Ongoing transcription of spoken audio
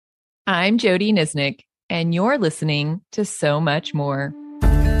I'm Jody Nisnik, and you're listening to So Much More.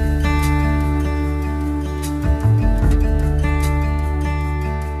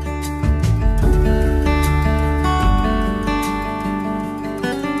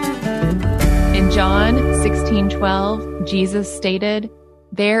 In John 16:12, Jesus stated,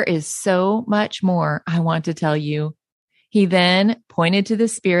 "There is so much more I want to tell you." He then pointed to the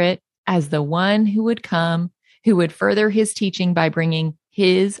Spirit as the one who would come, who would further his teaching by bringing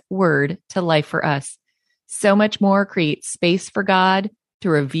his word to life for us. So much more creates space for God to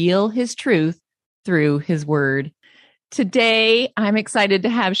reveal his truth through his word. Today, I'm excited to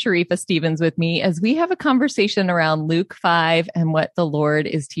have Sharifa Stevens with me as we have a conversation around Luke 5 and what the Lord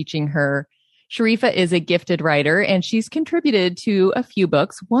is teaching her. Sharifa is a gifted writer, and she's contributed to a few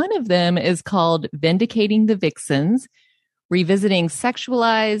books. One of them is called Vindicating the Vixens, Revisiting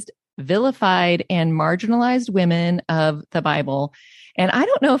Sexualized, Vilified, and Marginalized Women of the Bible. And I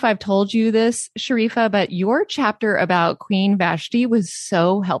don't know if I've told you this, Sharifa, but your chapter about Queen Vashti was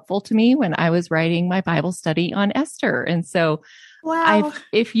so helpful to me when I was writing my Bible study on Esther. And so wow.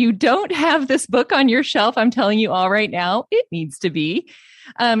 If you don't have this book on your shelf, I'm telling you all right now, it needs to be.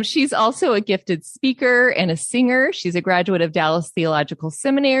 She's also a gifted speaker and a singer. She's a graduate of Dallas Theological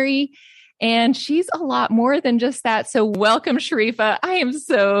Seminary, and she's a lot more than just that. So welcome, Sharifa. I am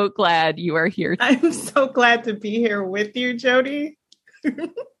so glad you are here. I'm so glad to be here with you, Jody.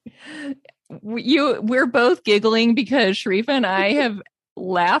 We're both giggling because Sharifa and I have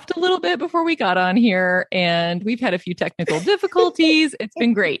laughed a little bit before we got on here, and we've had a few technical difficulties. It's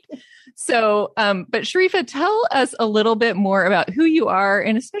been great. So, but Sharifa, tell us a little bit more about who you are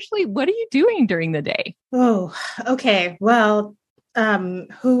and especially what are you doing during the day? Oh, okay. Well,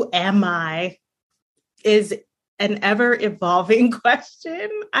 who am I is an ever evolving question.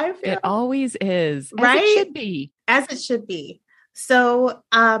 I feel it always is, right? As it should be. As it should be. So,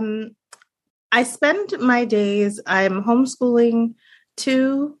 I spend my days, I'm homeschooling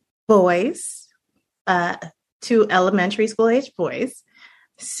two boys, two elementary school age boys.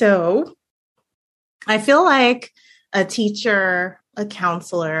 So I feel like a teacher, a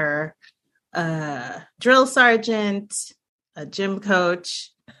counselor, a drill sergeant, a gym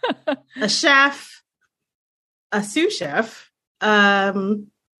coach, a chef, a sous chef,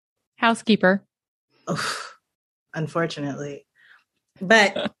 housekeeper. Unfortunately,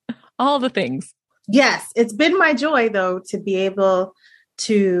 but all the things. Yes, it's been my joy, though, to be able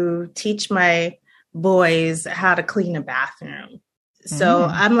to teach my boys how to clean a bathroom. So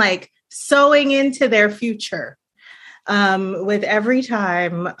I'm like sewing into their future with every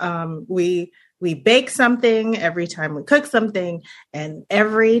time we bake something, every time we cook something, and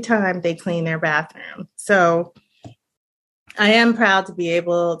every time they clean their bathroom. So I am proud to be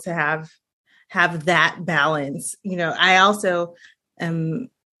able to have that balance. You know, I also am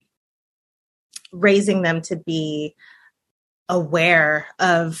raising them to be aware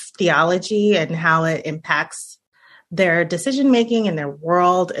of theology and how it impacts their decision-making and their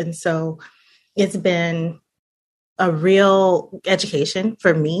world. And so it's been a real education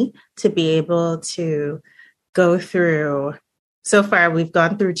for me to be able to go through. So far, we've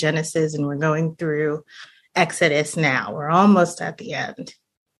gone through Genesis and we're going through Exodus now. We're almost at the end.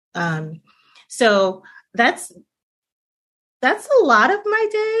 So that's a lot of my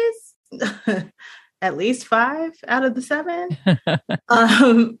days. At least 5 out of the 7.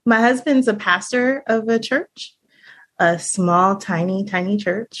 My husband's a pastor of a church, a small, tiny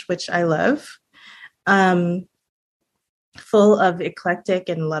church, which I love, full of eclectic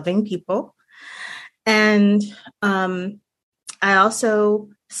and loving people. And I also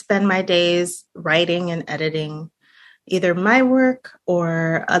spend my days writing and editing either my work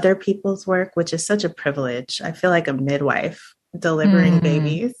or other people's work, which is such a privilege. I feel like a midwife delivering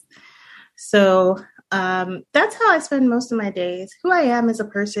babies. So that's how I spend most of my days. Who I am is a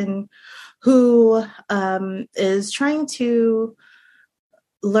person who is trying to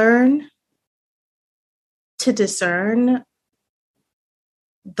learn to discern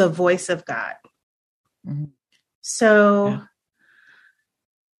the voice of God. Mm-hmm. So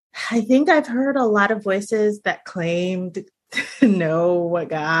I think I've heard a lot of voices that claimed to know what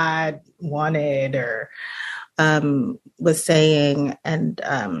God wanted or was saying. And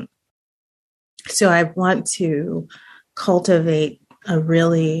so I want to cultivate a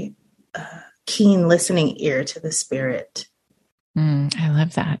really keen listening ear to the Spirit. I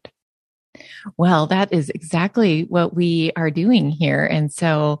love that. Well, that is exactly what we are doing here. And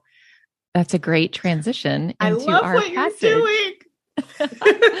so that's a great transition into I love our what passage. You're doing.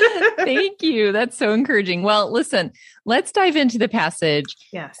 Thank you. That's so encouraging. Well, listen, let's dive into the passage.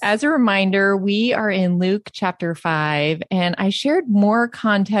 Yes. As a reminder, we are in Luke chapter 5, and I shared more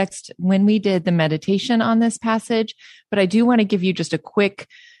context when we did the meditation on this passage, but I do want to give you just a quick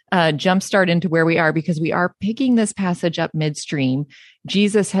jumpstart into where we are because we are picking this passage up midstream.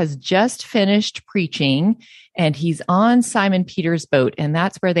 Jesus has just finished preaching and he's on Simon Peter's boat, and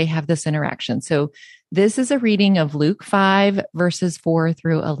that's where they have this interaction. So this is a reading of Luke 5, verses 4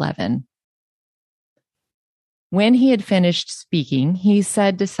 through 11. When he had finished speaking, he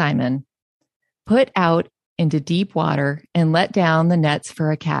said to Simon, "Put out into deep water and let down the nets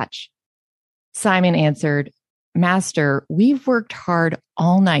for a catch." Simon answered, "Master, we've worked hard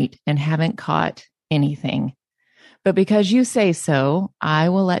all night and haven't caught anything. But because you say so, I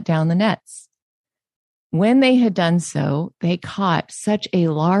will let down the nets." When they had done so, they caught such a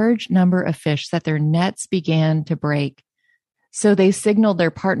large number of fish that their nets began to break. So they signaled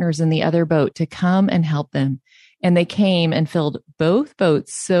their partners in the other boat to come and help them. And they came and filled both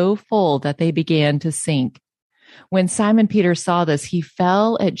boats so full that they began to sink. When Simon Peter saw this, he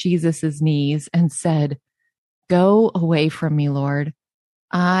fell at Jesus' knees and said, "Go away from me, Lord.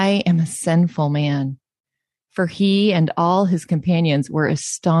 I am a sinful man." For he and all his companions were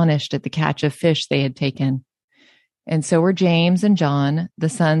astonished at the catch of fish they had taken. And so were James and John, the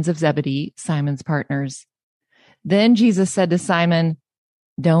sons of Zebedee, Simon's partners. Then Jesus said to Simon,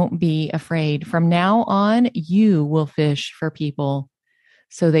 "Don't be afraid. From now on, you will fish for people."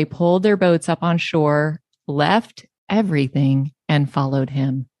 So they pulled their boats up on shore, left everything, and followed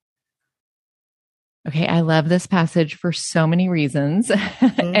him. Okay, I love this passage for so many reasons.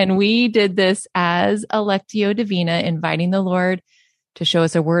 Mm-hmm. And we did this as a Lectio Divina, inviting the Lord to show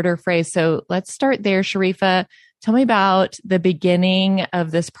us a word or phrase. So let's start there, Sharifa. Tell me about the beginning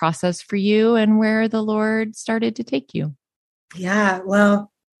of this process for you and where the Lord started to take you. Yeah,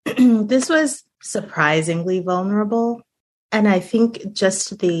 well, this was surprisingly vulnerable. And I think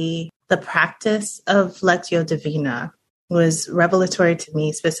just the practice of Lectio Divina was revelatory to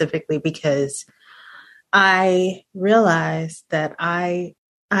me specifically because I realized that I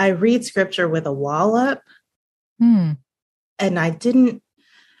read scripture with a wall up, and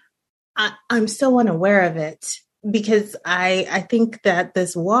I'm still unaware of it because I think that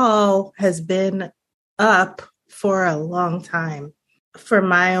this wall has been up for a long time for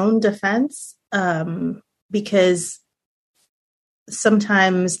my own defense, because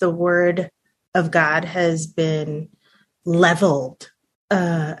sometimes the word of God has been leveled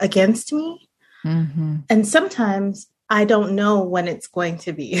against me. Mm-hmm. And sometimes I don't know when it's going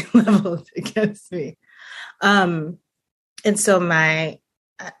to be leveled against me. And so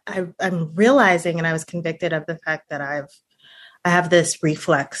I'm realizing, and I was convicted of the fact that I have this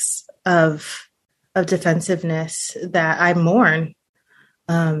reflex of defensiveness that I mourn.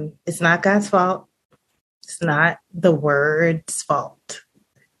 It's not God's fault. It's not the word's fault.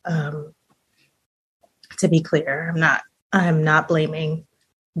 To be clear, I'm not blaming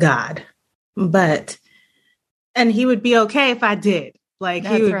God. And he would be okay if I did. Like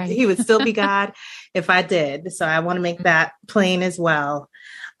he would still be God if I did. So I want to make that plain as well.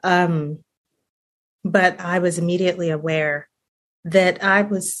 But I was immediately aware that I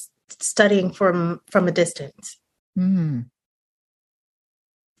was studying from a distance. Mm-hmm.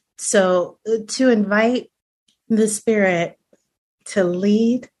 So to invite the Spirit to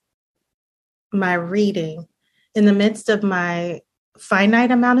lead my reading in the midst of my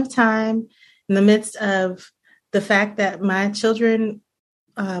finite amount of time, in the midst of the fact that my children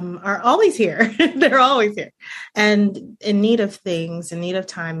are always here. They're always here and in need of things, in need of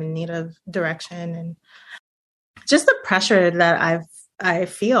time, in need of direction, and just the pressure that I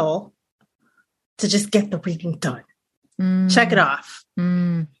feel to just get the reading done. Check it off.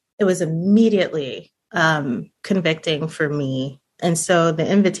 It was immediately convicting for me. And so the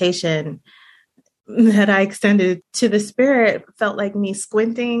invitation that I extended to the Spirit felt like me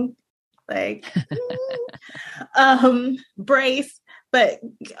squinting, like brace, but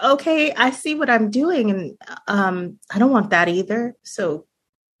okay, I see what I'm doing, and I don't want that either. So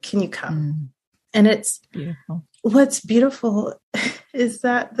can you come? And it's beautiful. What's beautiful is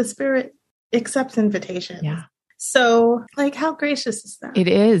that the Spirit accepts invitations. Yeah. So, like, how gracious is that? It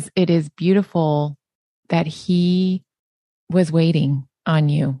is. It is beautiful that he was waiting on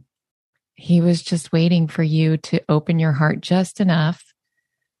you. He was just waiting for you to open your heart just enough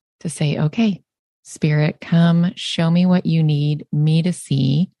to say, okay, Spirit, come show me what you need me to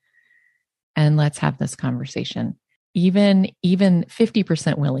see. And let's have this conversation. Even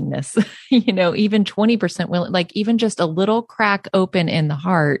 50% willingness, even 20% willing, like even just a little crack open in the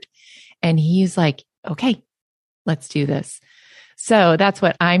heart. And he's like, okay, let's do this. So that's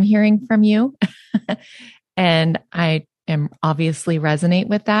what I'm hearing from you. And I am obviously resonate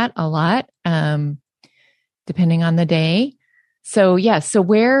with that a lot, depending on the day. So yes. So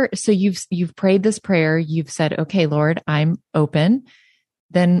you've prayed this prayer. You've said, okay, Lord, I'm open.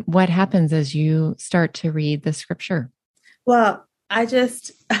 Then what happens as you start to read the scripture? Well,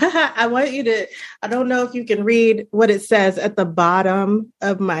 I want you to, I don't know if you can read what it says at the bottom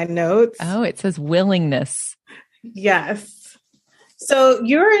of my notes. Oh, it says willingness. Yes. So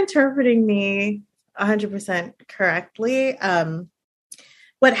you're interpreting me 100% correctly.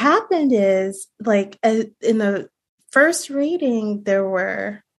 What happened is, like, in the first reading, there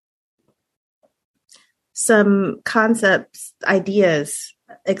were some concepts, ideas,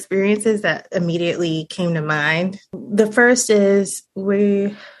 experiences that immediately came to mind. The first is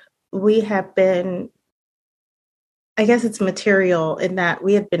we have been, I guess it's material in that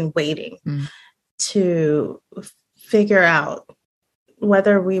we have been waiting to figure out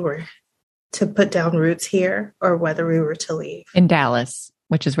whether we were to put down roots here or whether we were to leave. In Dallas,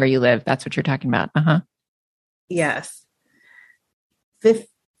 which is where you live. That's what you're talking about. Uh-huh. Yes.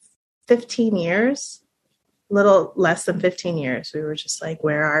 15 years, little less than 15 years. We were just like,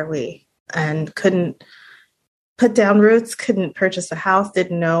 where are we? And couldn't put down roots, couldn't purchase a house,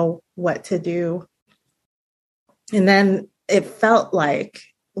 didn't know what to do. And then it felt like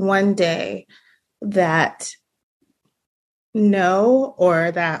one day that no,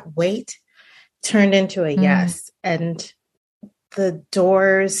 or that wait, turned into a yes. And the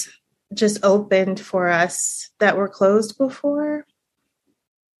doors just opened for us that were closed before.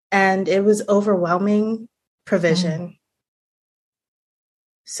 And it was overwhelming provision.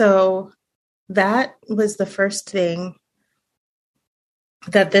 So that was the first thing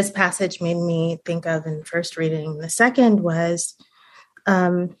that this passage made me think of in first reading. The second was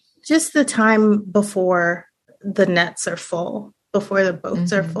just the time before the nets are full, before the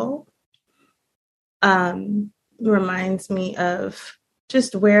boats are full. Reminds me of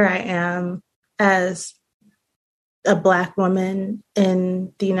just where I am as a Black woman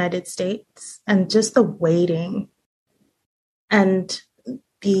in the United States, and just the waiting and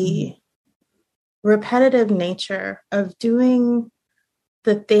the repetitive nature of doing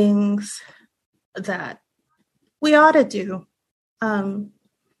the things that we ought to do,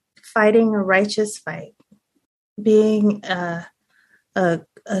 fighting a righteous fight, being a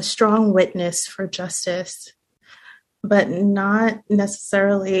strong witness for justice, but not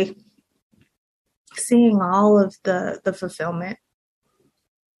necessarily seeing all of the fulfillment,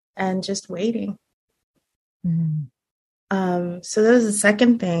 and just waiting. So that was the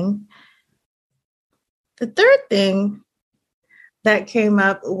second thing. The third thing that came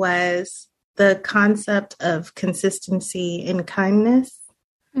up was the concept of consistency in kindness,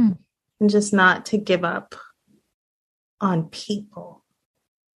 and just not to give up on people.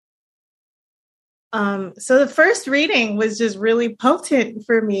 So the first reading was just really potent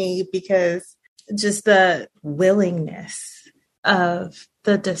for me, because just the willingness of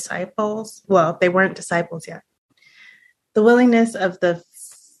the disciples, well, they weren't disciples yet, the willingness of the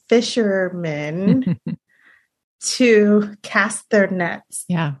fishermen to cast their nets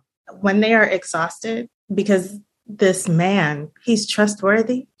when they are exhausted, because this man, he's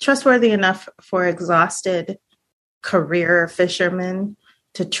trustworthy enough for exhausted career fishermen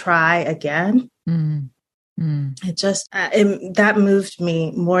to try again. It just, that moved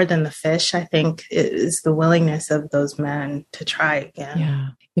me more than the fish, I think, is the willingness of those men to try again. Yeah.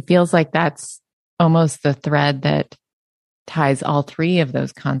 It feels like that's almost the thread that ties all three of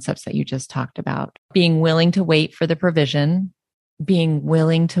those concepts that you just talked about. Being willing to wait for the provision, being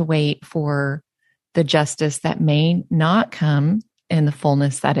willing to wait for the justice that may not come in the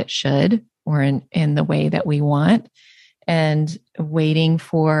fullness that it should, or in the way that we want, and waiting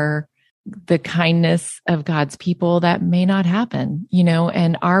for the kindness of God's people that may not happen,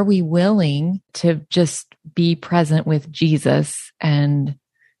 and are we willing to just be present with Jesus and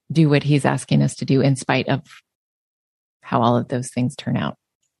do what he's asking us to do in spite of how all of those things turn out?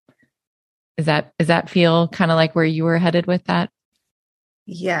 Does that feel kind of like where you were headed with that?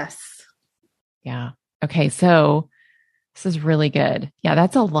 Yes. Yeah. Okay. So this is really good. Yeah,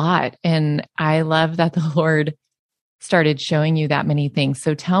 that's a lot. And I love that the Lord started showing you that many things.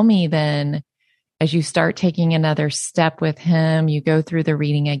 So tell me then, as you start taking another step with him, you go through the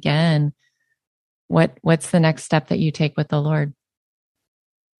reading again, what's the next step that you take with the Lord?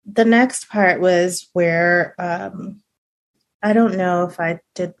 The next part was where, I don't know if I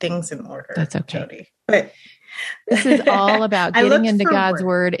did things in order. That's okay. Jody, but this is all about getting into God's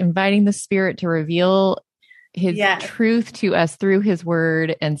word, inviting the Spirit to reveal his truth to us through his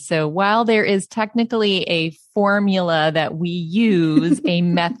word. And so while there is technically a formula that we use, a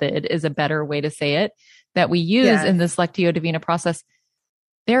method is a better way to say it, that we use in this Lectio Divina process,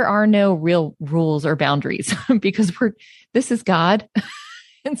 there are no real rules or boundaries because this is God.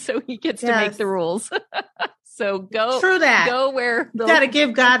 And so he gets to make the rules. So go where you got to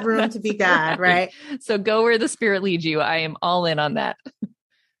give God room to be God, right? So go where the Spirit leads you. I am all in on that.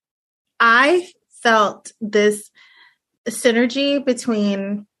 I felt this synergy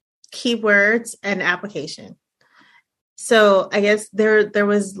between keywords and application. So I guess there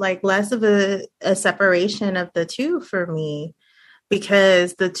was like less of a separation of the two for me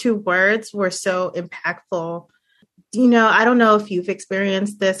because the two words were so impactful. You know, I don't know if you've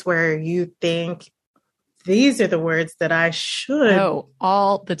experienced this where you think these are the words that I should. Oh,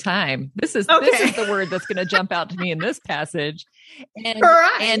 all the time. This is the word that's going to jump out to me in this passage.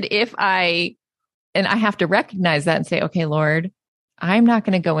 And if I have to recognize that and say, okay, Lord, I'm not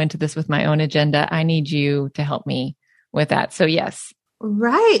going to go into this with my own agenda. I need you to help me with that. So yes.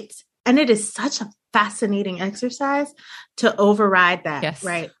 Right. And it is such a fascinating exercise to override that. Yes.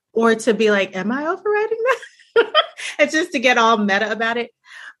 Right. Or to be like, am I overriding that? It's just to get all meta about it.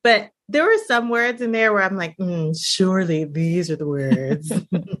 But there were some words in there where I'm like, surely these are the words.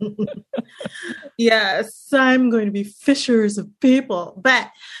 Yes, I'm going to be fishers of people. But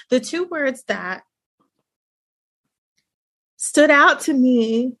the two words that stood out to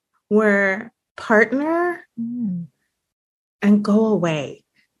me were partner and go away.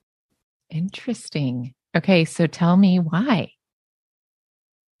 Interesting. Okay, so tell me why.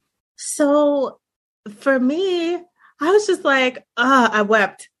 So for me, I was just like, I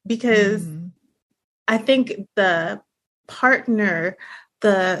wept because I think the partner,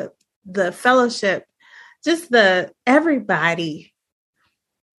 the fellowship, just the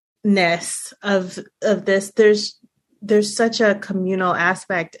everybody-ness of this, there's such a communal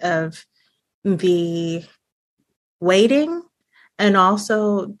aspect of the waiting and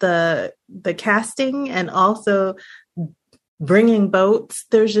also the casting and also bringing boats.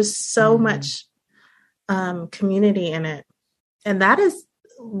 There's just so much community in it. And that is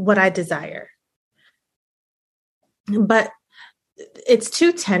what I desire. But it's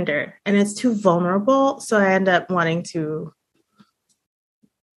too tender and it's too vulnerable. So I end up wanting to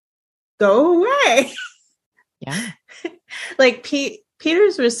go away. Yeah. Like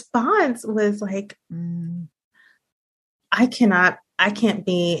Peter's response was like, I can't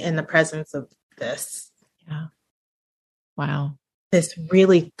be in the presence of this. Yeah. Wow. This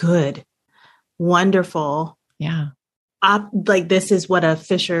really good, wonderful. Yeah. Like this is what a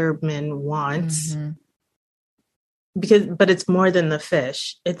fisherman wants. But it's more than the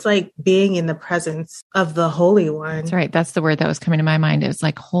fish. It's like being in the presence of the Holy One. That's right. That's the word that was coming to my mind. It was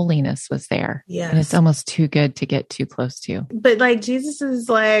like holiness was there. Yeah. And it's almost too good to get too close to. But like Jesus is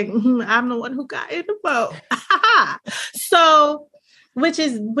like, I'm the one who got in the boat. So, which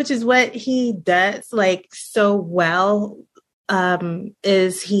is what he does like so well,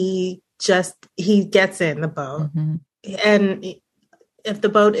 is he gets in the boat. And if the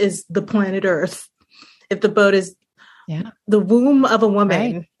boat is the planet Earth, if the boat is the womb of a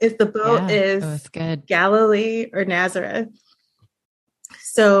woman, if the boat is Galilee or Nazareth.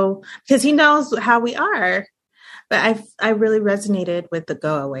 So, because he knows how we are, but I really resonated with the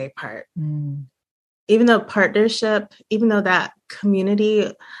go away part. Even though partnership, even though that community,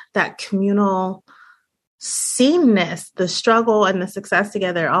 that communal sameness, the struggle and the success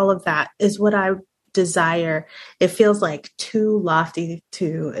together, all of that is what I desire. It feels like too lofty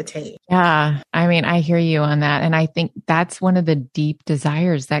to attain. Yeah. I mean, I hear you on that. And I think that's one of the deep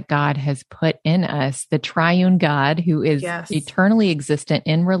desires that God has put in us. The triune God who is eternally existent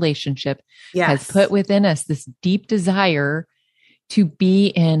in relationship has put within us this deep desire to be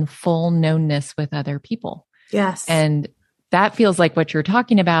in full knownness with other people. Yes. And that feels like what you're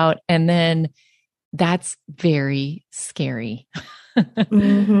talking about. And then that's very scary.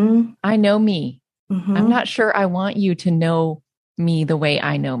 I know me. I'm not sure I want you to know me the way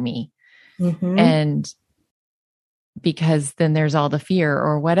I know me. And because then there's all the fear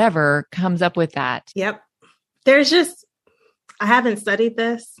or whatever comes up with that. Yep. There's just, I haven't studied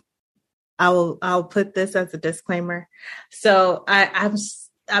this. I'll put this as a disclaimer. So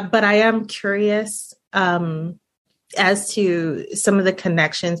but I am curious as to some of the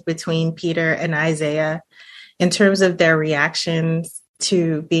connections between Peter and Isaiah in terms of their reactions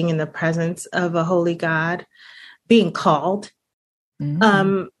to being in the presence of a holy God, being called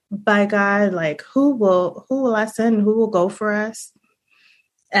by God, like who will I send? Who will go for us?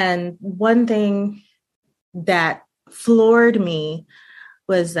 And one thing that floored me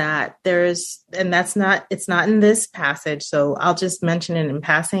was that it's not in this passage, so I'll just mention it in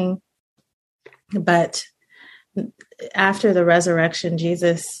passing. But after the resurrection,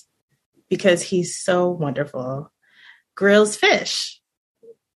 Jesus, because he's so wonderful, grills fish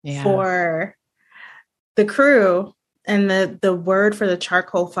for the crew. And the word for the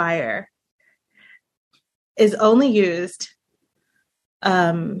charcoal fire is only used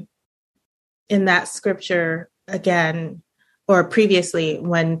in that scripture again, or previously,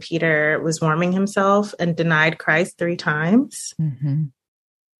 when Peter was warming himself and denied Christ 3 times. Mm-hmm.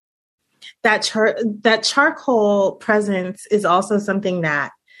 That charcoal presence is also something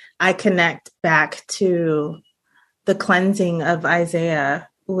that I connect back to the cleansing of Isaiah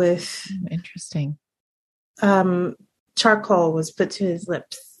with. Interesting. Charcoal was put to his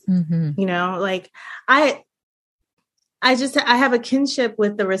lips. Mm-hmm. You know, like I have a kinship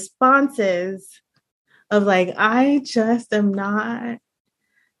with the responses of like, I just am not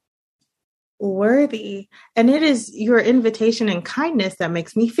worthy. And it is your invitation and kindness that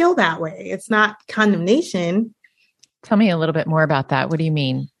makes me feel that way. It's not condemnation. Tell me a little bit more about that. What do you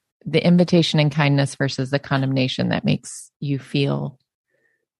mean? The invitation and kindness versus the condemnation that makes you feel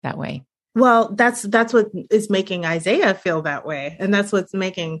that way. Well, that's what is making Isaiah feel that way. And that's what's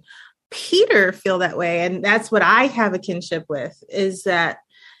making Peter feel that way. And that's what I have a kinship with, is that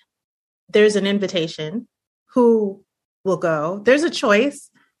there's an invitation. Who will go? There's a choice.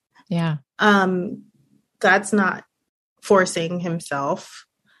 Yeah. God's not forcing himself,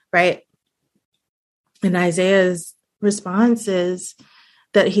 right? And Isaiah's response is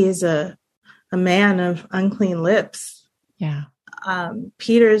that he is a man of unclean lips. Yeah.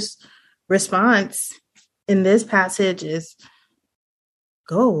 Peter's response in this passage is,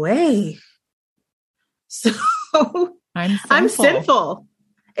 go away. So I'm sinful.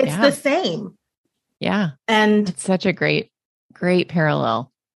 It's the same. Yeah. And it's such a great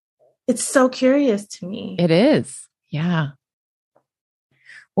parallel. It's so curious to me. It is. Yeah.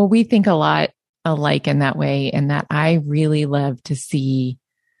 Well, we think a lot alike in that way, and that I really love to see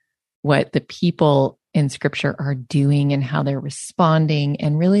what the people in scripture are doing and how they're responding,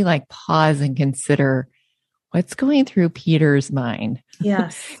 and really like pause and consider what's going through Peter's mind.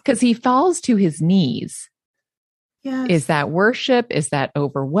 Yes. Because he falls to his knees. Yes. Is that worship? Is that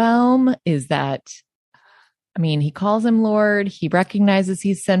overwhelm? Is that, I mean, he calls him Lord. He recognizes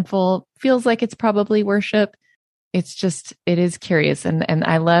he's sinful. Feels like it's probably worship. It's just, it is curious. And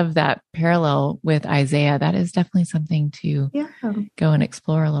I love that parallel with Isaiah. That is definitely something to go and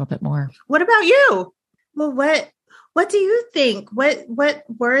explore a little bit more. What about you? Well, what do you think? What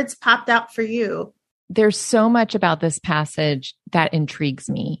words popped out for you? There's so much about this passage that intrigues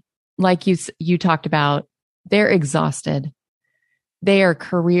me. Like you talked about, they're exhausted. They are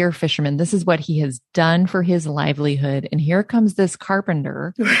career fishermen. This is what he has done for his livelihood. And here comes this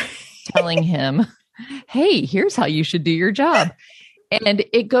carpenter telling him, hey, here's how you should do your job. And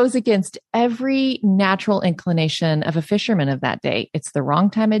it goes against every natural inclination of a fisherman of that day. It's the wrong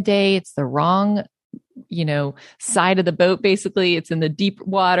time of day. It's the wrong, side of the boat. Basically, it's in the deep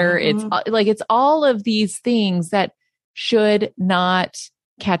water. Mm-hmm. It's all of these things that should not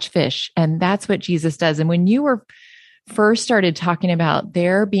catch fish. And that's what Jesus does. And when you were first started talking about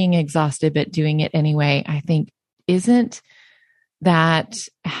their being exhausted, but doing it anyway, I think, isn't that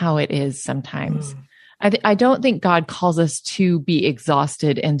how it is sometimes? I don't think God calls us to be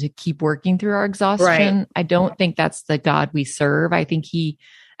exhausted and to keep working through our exhaustion. Right. I don't think that's the God we serve. I think he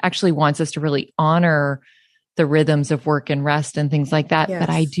actually wants us to really honor the rhythms of work and rest and things like that. Yes.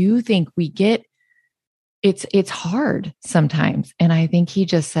 But I do think it's hard sometimes. And I think he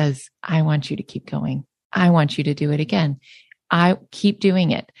just says, I want you to keep going. I want you to do it again. I keep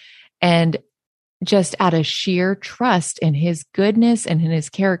doing it. And just out of sheer trust in his goodness and in his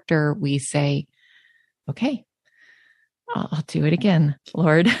character, we say, okay, I'll do it again,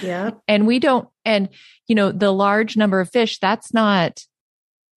 Lord. Yeah. And the large number of fish, that's not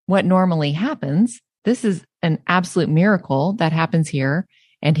what normally happens. This is an absolute miracle that happens here.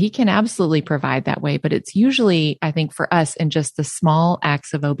 And he can absolutely provide that way. But it's usually, I think, for us in just the small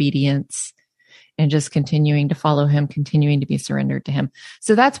acts of obedience and just continuing to follow him, continuing to be surrendered to him.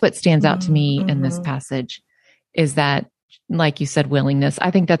 So that's what stands out to me in this passage, is that, like you said, willingness.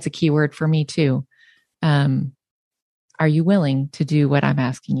 I think that's a key word for me too. Are you willing to do what I'm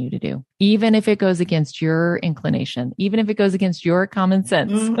asking you to do? Even if it goes against your inclination, even if it goes against your common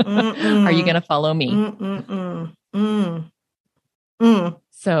sense, are you going to follow me?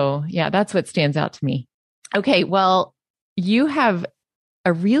 So yeah, that's what stands out to me. Okay. Well, you have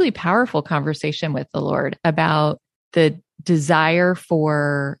a really powerful conversation with the Lord about the desire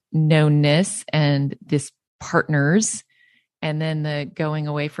for knownness and this partners and then the going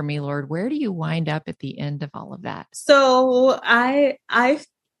away from me, Lord. Where do you wind up at the end of all of that? So I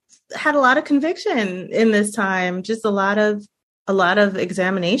had a lot of conviction in this time, just a lot of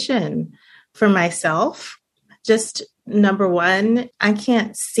examination for myself. Just number one, I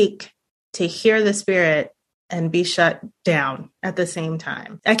can't seek to hear the Spirit and be shut down at the same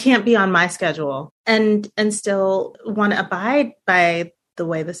time. I can't be on my schedule and still want to abide by the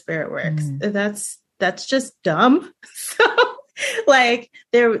way the Spirit works. That's just dumb. So like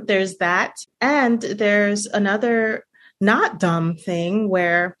there's that. And there's another not dumb thing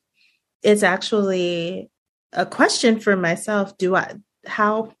where it's actually a question for myself.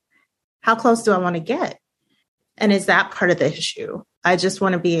 How close do I want to get? And is that part of the issue? I just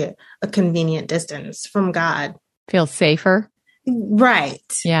want to be a convenient distance from God. Feel safer. Right.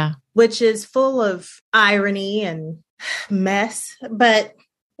 Yeah. Which is full of irony and mess. But,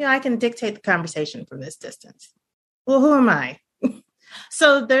 I can dictate the conversation from this distance. Well, who am I?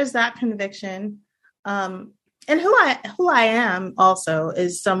 So there's that conviction. And who I am also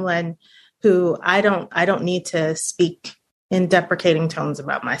is someone who I don't need to speak in deprecating tones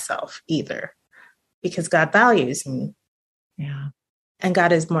about myself either, because God values me. Yeah. And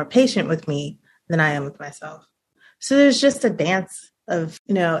God is more patient with me than I am with myself. So there's just a dance of,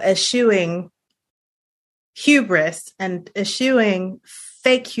 eschewing hubris and eschewing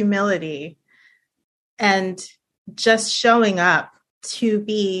fake humility and just showing up to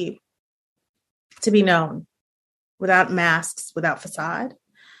be known without masks, without facade.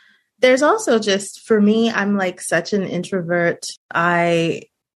 There's also just, for me, I'm like such an introvert. I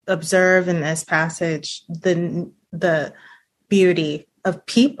observe in this passage the beauty of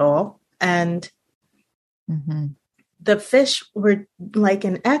people, and the fish were like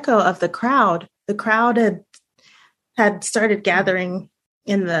an echo of the crowd. The crowd had started gathering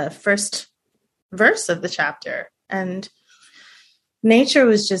in the first verse of the chapter, and nature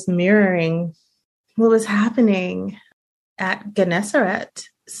was just mirroring what was happening at Gennesaret.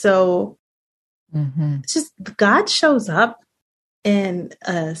 So it's just God shows up in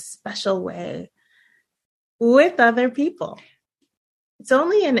a special way with other people. It's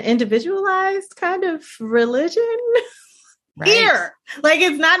only an individualized kind of religion here. Like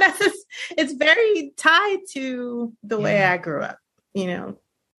it's not necessarily, it's very tied to the way I grew up,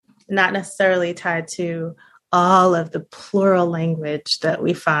 not necessarily tied to all of the plural language that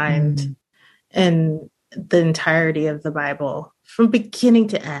we find in the entirety of the Bible from beginning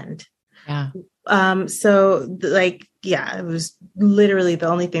to end. Yeah. It was literally the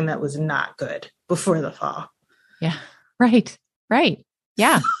only thing that was not good before the fall. Yeah. Right.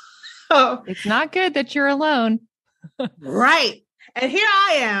 Yeah. Oh, it's not good that you're alone. Right. And here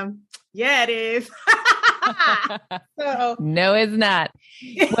I am. Yeah, it is. No, it's not.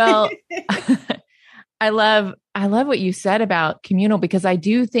 Well, I love what you said about communal, because I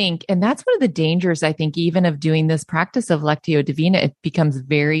do think, and that's one of the dangers, I think, even of doing this practice of Lectio Divina, it becomes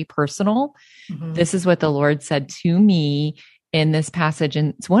very personal. This is what the Lord said to me in this passage.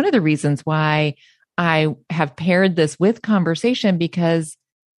 And it's one of the reasons why I have paired this with conversation, because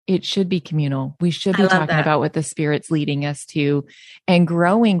it should be communal. We should be talking about what the Spirit's leading us to and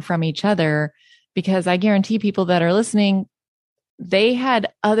growing from each other, because I guarantee people that are listening, they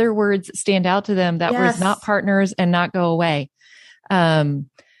had other words stand out to them that was not partners and not go away. And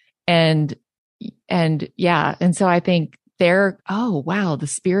so I think the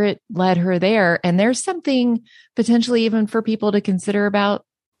Spirit led her there. And there's something potentially even for people to consider about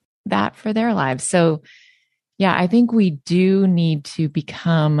that for their lives. So yeah, I think we do need to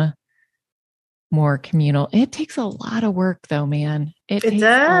become more communal. It takes a lot of work though, man. It takes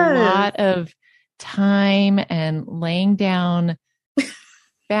a lot of time and laying down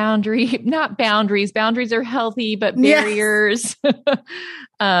not boundaries. Boundaries are healthy, but barriers.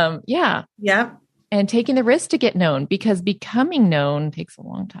 Yeah. And taking the risk to get known, because becoming known takes a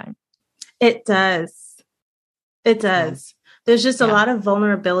long time. It does. There's just a lot of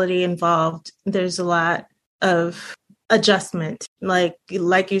vulnerability involved. There's a lot of adjustment. Like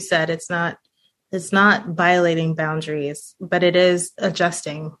you said, it's not violating boundaries, but it is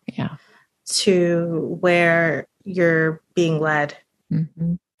adjusting to where you're being led.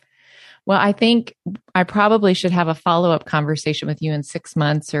 Well, I think I probably should have a follow-up conversation with you in 6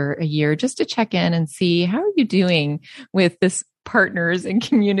 months or a year, just to check in and see, how are you doing with this partners and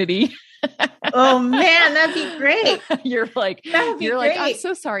community? Oh man, that'd be great. You're like, I'm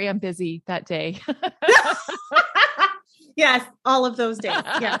so sorry, I'm busy that day. Yes, all of those days.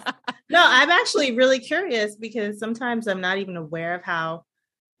 Yes. No, I'm actually really curious, because sometimes I'm not even aware of how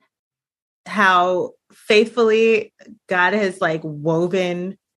faithfully God has like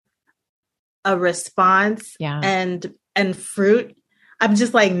woven a response and and fruit. I'm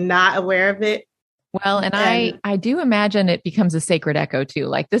just like not aware of it. Well, and I do imagine it becomes a sacred echo too.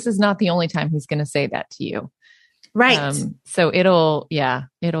 Like this is not the only time he's going to say that to you. Right. So it'll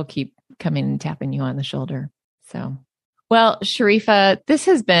keep coming and tapping you on the shoulder. So, well, Sharifa, this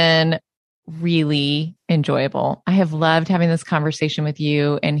has been really enjoyable. I have loved having this conversation with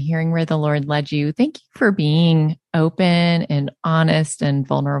you and hearing where the Lord led you. Thank you for being open and honest and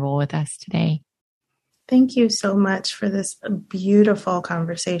vulnerable with us today. Thank you so much for this beautiful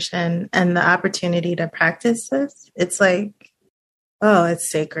conversation and the opportunity to practice this. It's like, oh, it's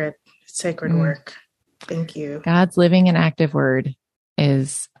sacred. It's sacred work. Thank you. God's living and active word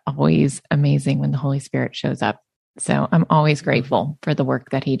is always amazing when the Holy Spirit shows up. So I'm always grateful for the work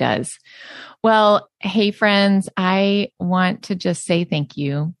that he does. Well, hey friends, I want to just say thank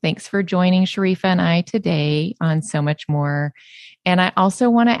you. Thanks for joining Sharifa and I today on So Much More. And I also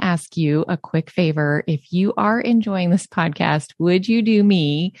want to ask you a quick favor. If you are enjoying this podcast, would you do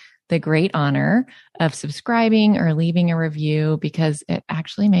me the great honor of subscribing or leaving a review, because it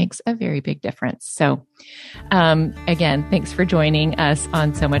actually makes a very big difference. So again, thanks for joining us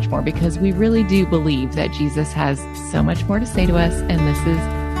on So Much More, because we really do believe that Jesus has so much more to say to us. And this is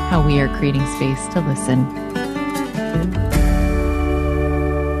how we are creating space to listen.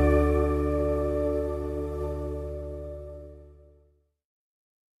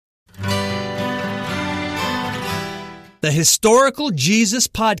 The Historical Jesus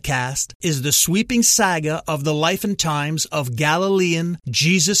Podcast is the sweeping saga of the life and times of Galilean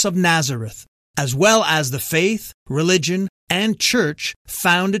Jesus of Nazareth, as well as the faith, religion, and church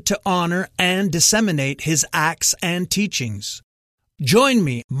founded to honor and disseminate his acts and teachings. Join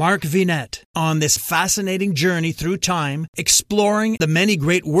me, Mark Vinette, on this fascinating journey through time, exploring the many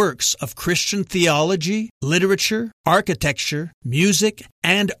great works of Christian theology, literature, architecture, music,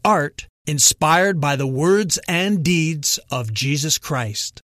 and art inspired by the words and deeds of Jesus Christ.